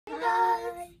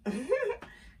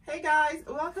Hey guys,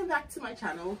 welcome back to my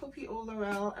channel. Hope you all are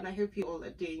well and I hope you all are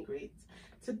doing great.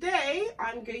 Today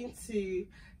I'm going to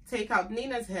take out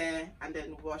Nina's hair and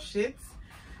then wash it,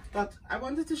 but I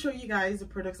wanted to show you guys the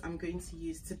products I'm going to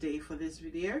use today for this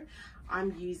video.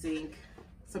 I'm using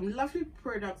some lovely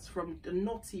products from the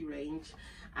Noughty range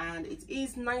and it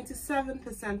is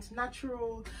 97%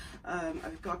 natural.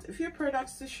 I've got a few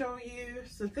products to show you.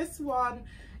 So this one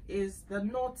is the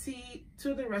Noughty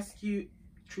To The Rescue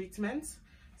treatment.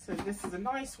 So this is a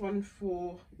nice one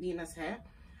for Nina's hair.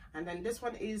 And then this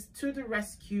one is To The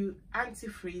Rescue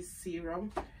Anti-Freeze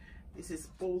Serum. This is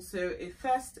also a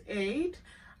first aid.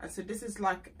 And so this is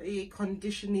like a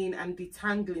conditioning and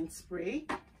detangling spray.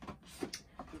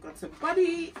 I've got some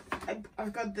body,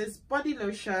 I've got this body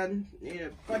lotion,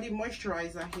 body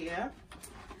moisturizer here.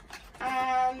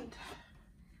 And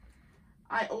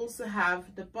I also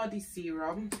have the body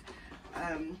serum.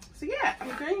 So yeah,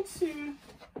 I'm going to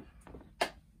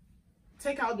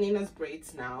take out Nina's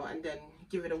braids now and then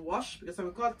give it a wash, because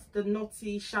I've got the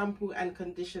Noughty shampoo and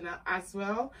conditioner as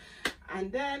well.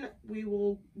 And then we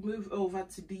will move over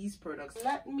to these products.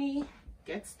 Let me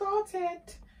get started.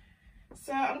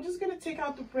 So I'm just going to take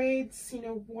out the braids,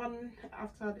 one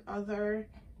after the other.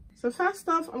 So first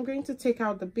off, I'm going to take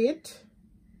out the bit.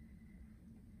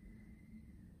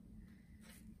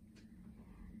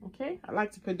 Okay, I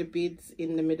like to put the beads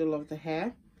in the middle of the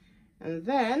hair, and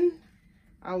then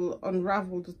I'll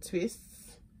unravel the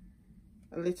twists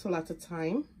a little at a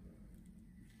time.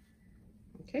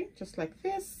 Okay, just like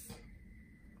this.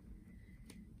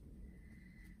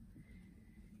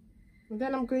 And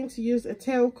then I'm going to use a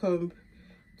tail comb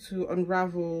to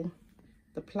unravel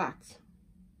the plait.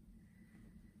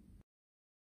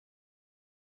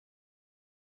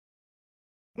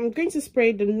 I'm going to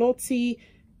spray the Noughty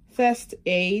First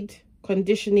Aid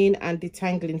Conditioning and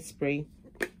Detangling Spray.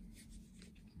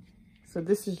 So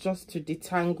this is just to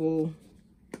detangle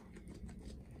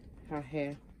her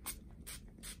hair.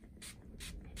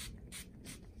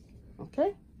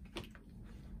 Okay.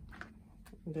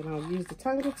 And then I'll use the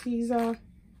tangle teaser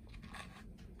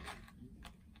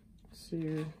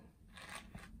to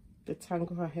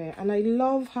detangle her hair. And I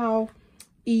love how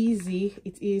easy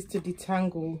it is to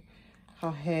detangle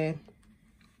her hair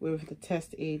with the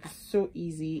test aid. It's so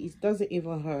easy. It doesn't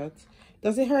even hurt.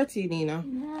 Does it hurt you, Nina?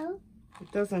 No.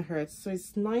 It doesn't hurt. So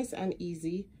it's nice and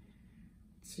easy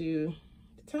to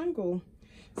detangle.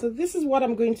 So this is what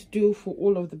I'm going to do for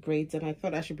all of the braids, and I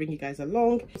thought I should bring you guys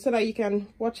along so that you can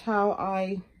watch how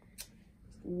I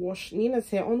wash Nina's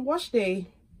hair on wash day.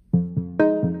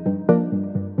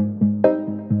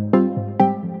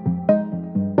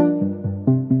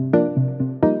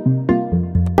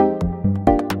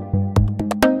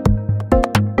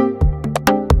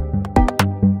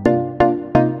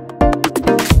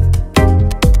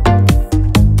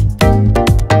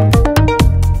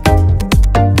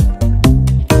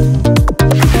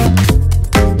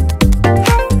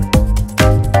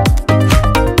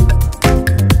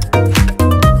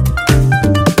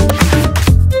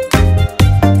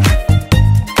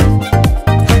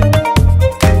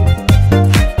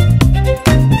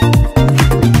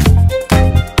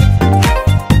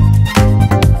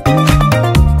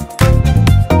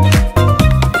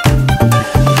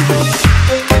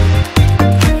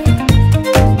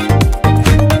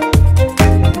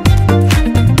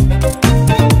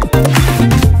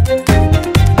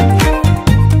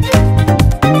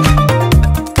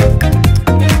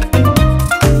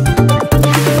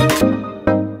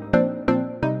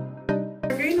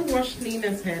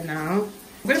 Nina's hair now.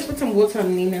 I'm going to put some water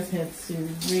on Nina's hair to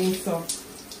rinse off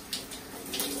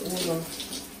all of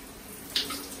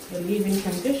the leave-in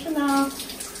conditioner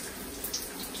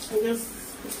and just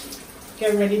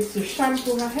get ready to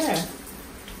shampoo her hair.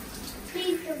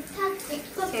 Please don't touch it.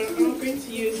 So I'm going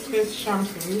to use this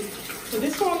shampoo. So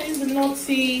this one is the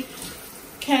Noughty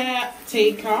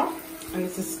Caretaker and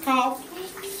it's a scalp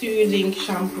soothing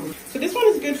shampoo. So this one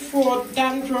is good for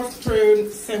dandruff prone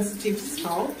sensitive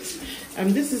scalps.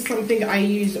 This is something I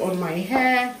use on my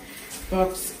hair,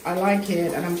 but I like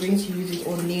it and I'm going to use it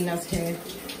on Nina's hair.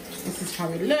 This is how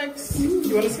it looks. You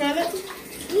want to smell it?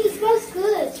 It smells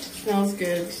good. It smells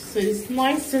good. So it's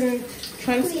nice and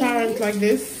transparent like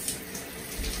this.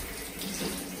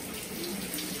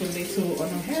 Put a little on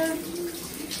her hair.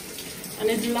 And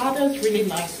it lathers really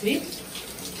nicely.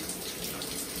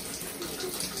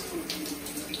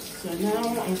 So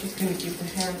now I'm just going to give the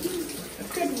hair a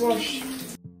good wash.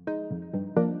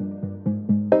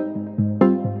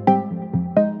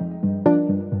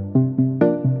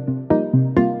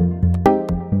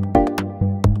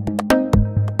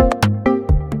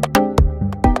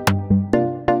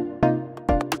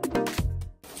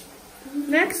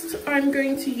 Next, I'm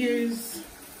going to use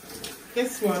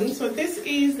this one. So this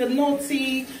is the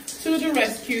Noughty To The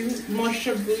Rescue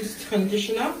Moisture Boost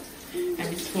Conditioner, and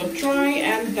it's for dry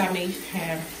and damaged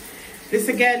hair. This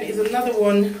again is another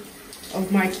one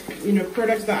of my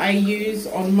products that I use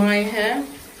on my hair.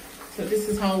 So this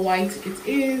is how white it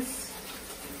is.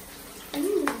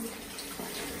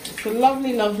 It's a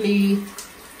lovely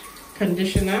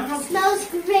conditioner. Smells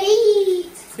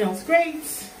great. Smells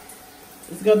great.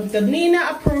 It's got the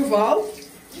Nina approval.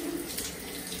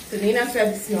 So Nina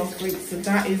said it smells great. So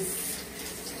that is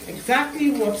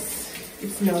exactly what it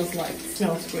smells like. It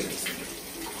smells great.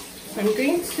 So I'm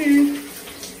going to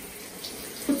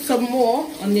put some more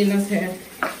on Nina's hair.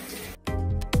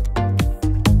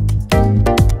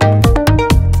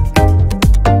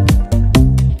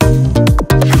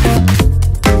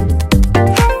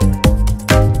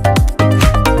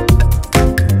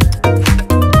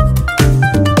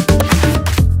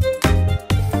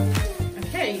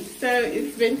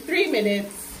 It's been 3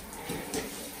 minutes,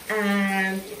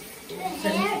 and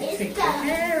take the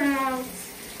hair out.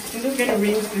 I'm just gonna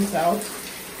rinse this out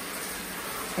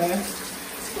first.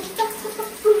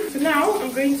 So now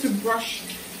I'm going to brush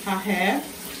her hair.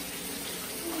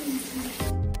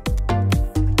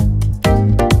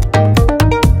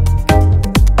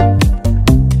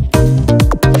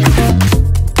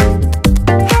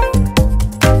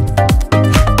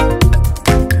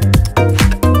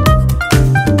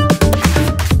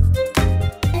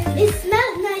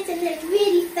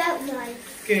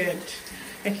 Good.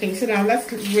 Okay, so now let's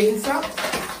rinse up. It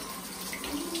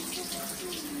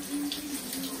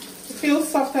feels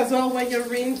soft as well when you're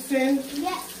rinsing.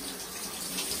 Yes.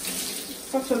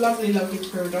 Such a lovely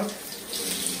product.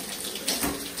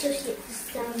 Just get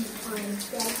this down behind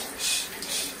there.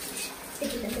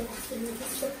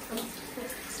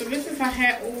 So this is her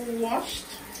hair all washed.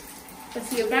 Let's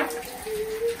see your back.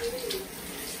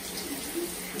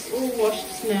 It's all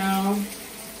washed now.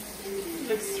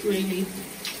 Looks really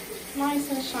nice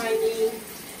and shiny.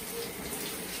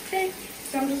 Okay,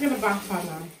 so I'm just gonna bath her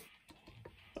now.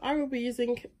 I will be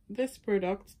using this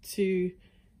product to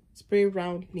spray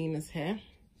around Nina's hair.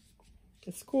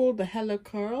 It's called the Hello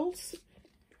Curls,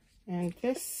 and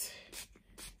this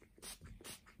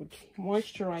would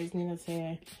moisturize Nina's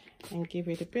hair and give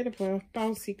it a bit of a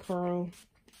bouncy curl.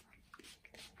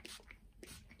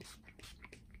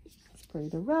 Spray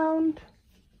it around.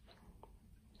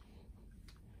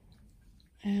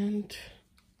 And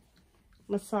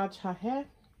massage her hair.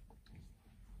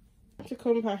 To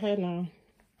comb her hair now.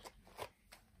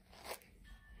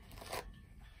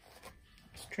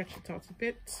 Stretch it out a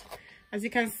bit. As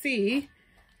you can see,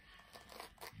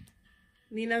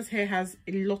 Nina's hair has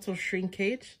a lot of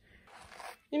shrinkage.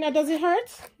 Nina, does it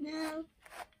hurt? No.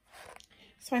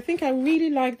 So I think I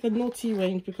really like the Noughty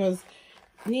range because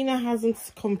Nina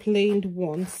hasn't complained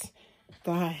once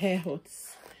that her hair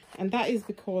hurts. And that is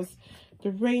because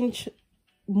the range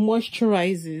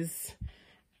moisturizes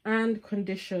and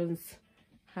conditions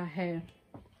her hair.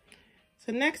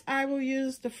 So next I will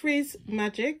use the Frizz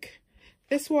Magic.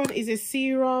 This one is a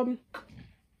serum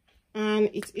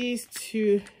and it is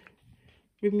to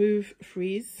remove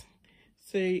frizz.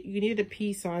 So you need a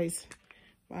pea size,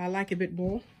 but I like a bit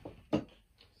more.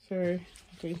 So I'm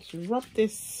going to rub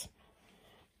this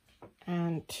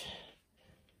and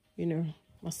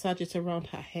massage it around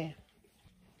her hair.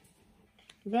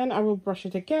 Then I will brush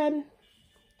it again.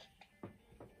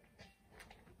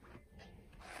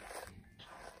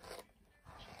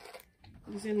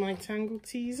 Using my Tangle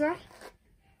Teaser.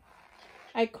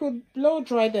 I could blow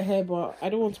dry the hair, but I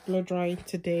don't want to blow dry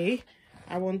today.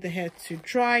 I want the hair to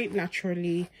dry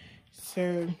naturally.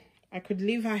 So I could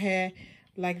leave her hair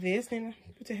like this. Then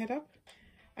put her head up.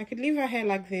 I could leave her hair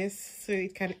like this so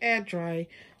it can air dry.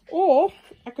 Or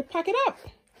I could pack it up.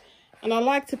 And I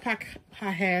like to pack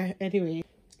her hair anyway.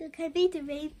 Look, I made a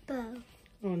rainbow.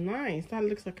 Oh, nice. That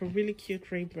looks like a really cute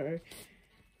rainbow.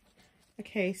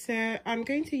 Okay, so I'm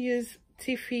going to use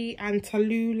Tiffy and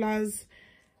Tallulah's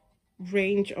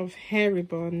range of hair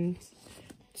ribbons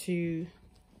to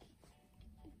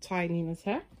tie Nina's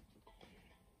hair.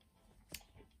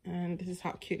 And this is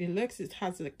how cute it looks. It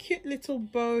has a cute little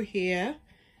bow here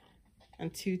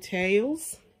and 2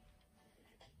 tails.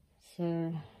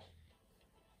 So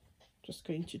just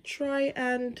going to try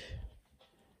and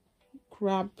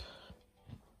grab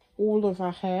all of her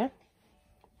hair.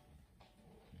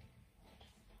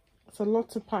 It's a lot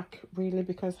to pack really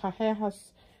because her hair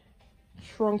has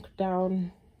shrunk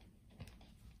down,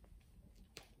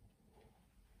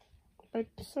 but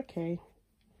it's okay.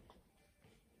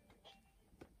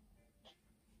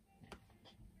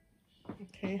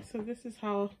 Okay, so this is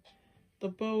how the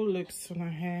bow looks on her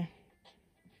hair.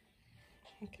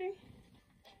 Okay,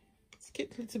 it's a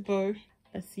cute little bow.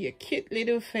 Let's see a cute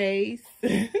little face.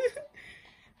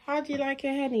 How do you like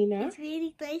your hair, Nina? It's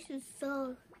really nice and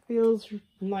soft. Feels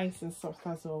nice and soft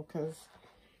as well, because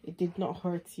it did not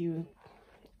hurt you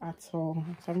at all.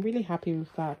 So I'm really happy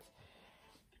with that.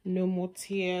 No more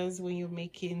tears when you're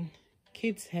making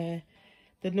kids' hair.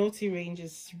 The Noughty range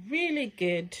is really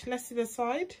good. Let's see the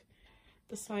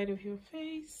side of your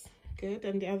face. Good.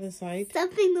 And the other side.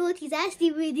 Something Noughty is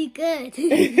actually really good.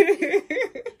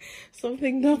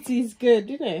 Something Noughty is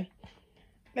good, isn't it?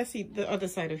 Let's see the other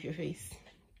side of your face.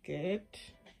 Good.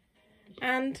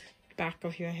 And back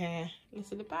of your hair. Let's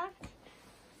see the back.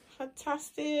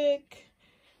 Fantastic.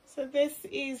 So this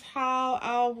is how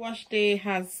our wash day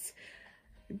has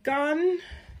gone.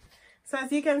 So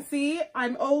as you can see,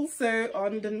 I'm also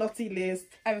on the Noughty list.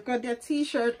 I've got their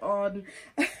t-shirt on.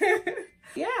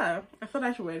 Yeah, I thought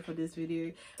I should wear it for this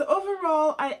video. So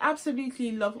overall, I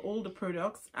absolutely love all the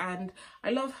products, and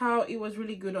I love how it was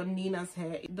really good on Nina's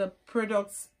hair. The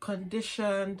products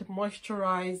conditioned,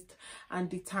 moisturized, and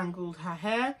detangled her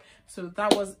hair. So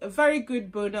that was a very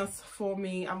good bonus for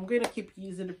me. I'm going to keep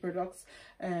using the products.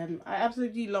 I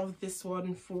absolutely love this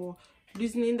one for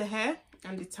loosening the hair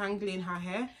and detangling her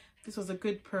hair. This was a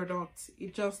good product.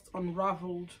 It just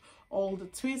unraveled all the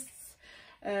twists.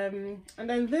 And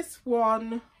then this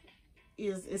one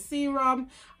is a serum.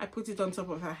 I put it on top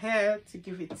of her hair to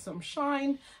give it some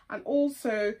shine and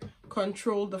also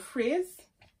control the frizz.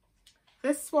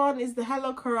 This one is the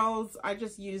Hello Curls. I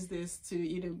just use this to,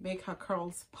 you know, make her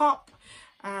curls pop,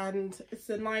 and it's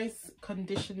a nice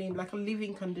conditioning, like a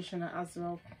leave-in conditioner as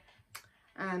well.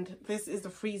 And this is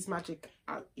the Freeze Magic.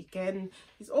 Again,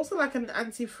 it's also like an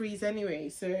anti-freeze anyway,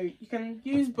 so you can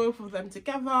use both of them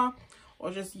together or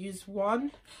just use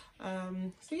one.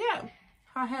 So yeah,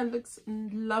 her hair looks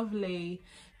lovely.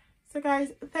 So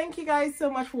guys, thank you guys so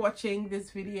much for watching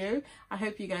this video. I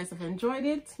hope you guys have enjoyed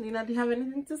it. Nina, do you have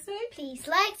anything to say? Please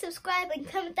like, subscribe, and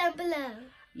comment down below.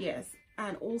 Yes,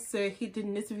 and also hit the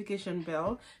notification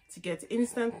bell to get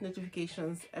instant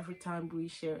notifications every time we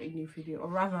share a new video, or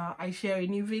rather I share a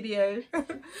new video.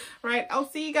 Right, I'll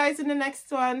see you guys in the next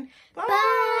one. Bye.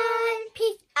 Bye.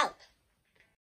 Peace out.